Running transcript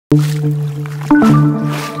Hey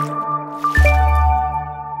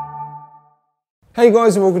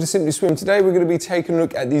guys, and welcome to Simply Swim. Today we're going to be taking a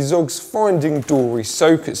look at the Zoggs Finding Dory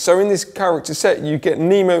soakers. So in this character set you get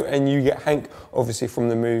Nemo and you get Hank, obviously from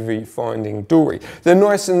the movie Finding Dory. They're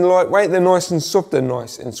nice and lightweight, they're nice and soft, they're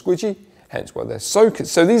nice and squidgy. Hence why they're soakers.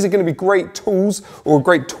 So these are going to be great tools, or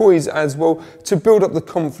great toys as well, to build up the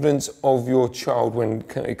confidence of your child when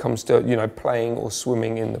it comes to, you know, playing or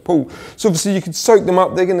swimming in the pool. So obviously you can soak them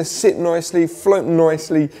up. They're going to sit nicely, float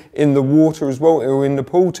nicely in the water as well, or in the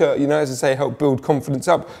pool to, you know, as I say, help build confidence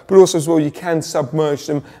up. But also as well, you can submerge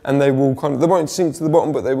them and they will they won't sink to the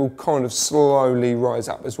bottom, but they will kind of slowly rise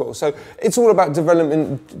up as well. So it's all about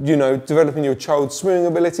developing, you know, developing your child's swimming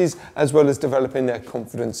abilities as well as developing their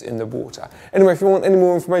confidence in the water. Anyway, if you want any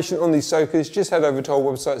more information on these soakers, just head over to our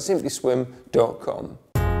website, simplyswim.com.